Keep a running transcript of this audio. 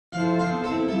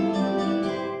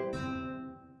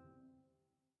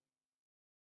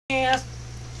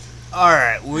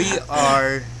Alright, we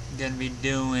are gonna be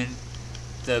doing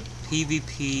the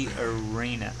PvP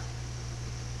arena.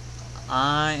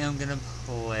 I am gonna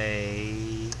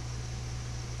play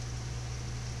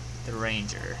the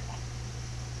Ranger.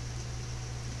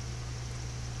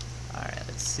 Alright,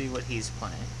 let's see what he's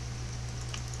playing.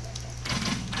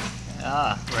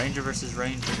 Ranger versus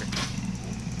Ranger.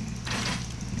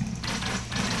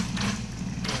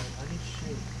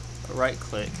 Right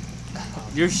click.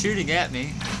 You're shooting at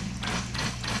me.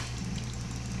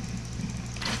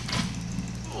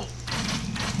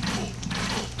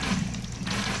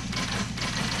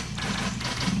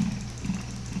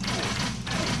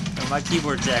 Oh, my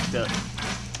keyboard jacked up.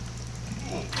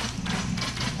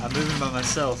 I'm moving by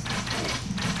myself.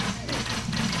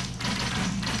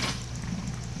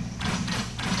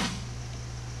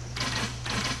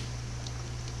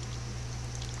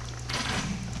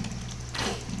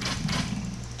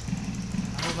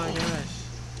 Oh my gosh.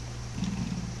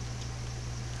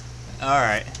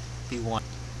 Alright, he won.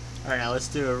 Alright, now let's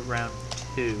do a round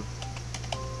 2.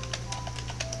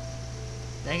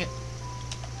 Dang it.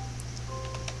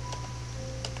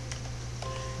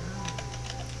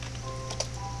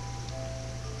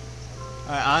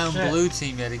 Alright, I am blue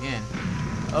team yet again.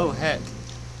 Oh heck.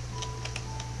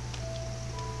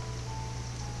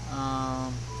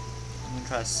 I'm gonna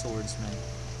try swordsman.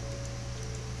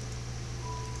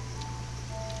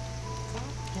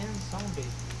 Zombie.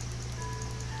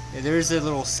 Yeah, there's a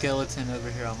little skeleton over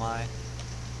here on my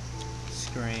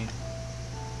screen.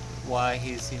 Why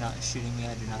is he not shooting me?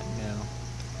 I do not know.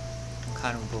 I'm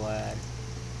kind of glad.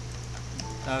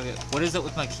 Okay, what is up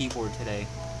with my keyboard today?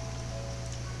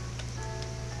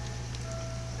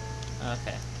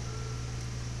 Okay.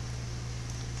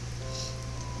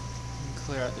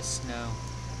 Clear out the snow.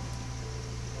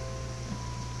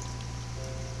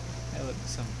 Hey, look,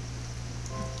 some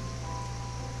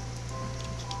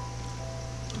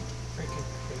Freaking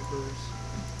creepers.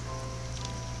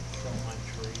 Kill my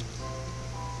trees.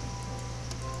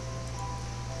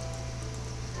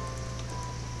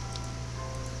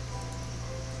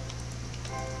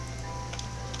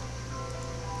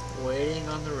 waiting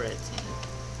on the red team.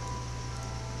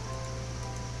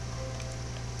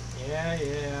 Yeah,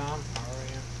 I'm sorry.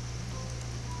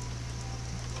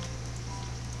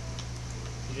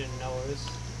 You didn't notice?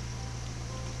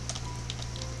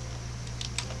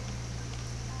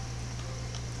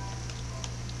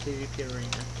 PvP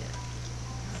arena, yeah.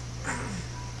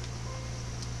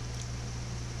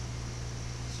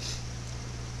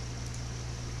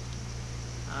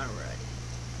 Alright.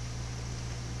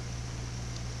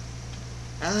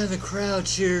 The crowd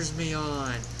cheers me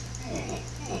on.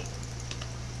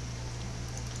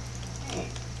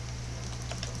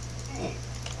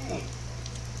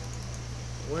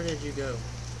 Where did you go?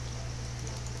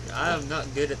 I am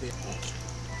not good at this.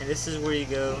 And this is where you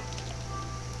go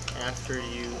after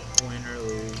you win or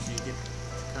lose. You get to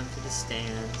come to the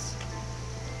stands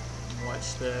and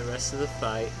watch the rest of the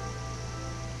fight.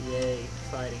 Yay,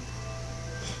 fighting.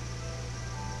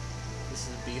 This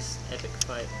is a beast epic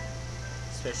fight.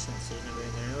 Especially since there's nobody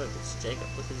in there. Look, it's Jacob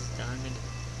with his diamond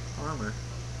armor.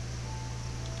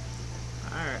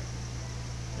 Alright.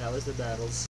 That was the battles.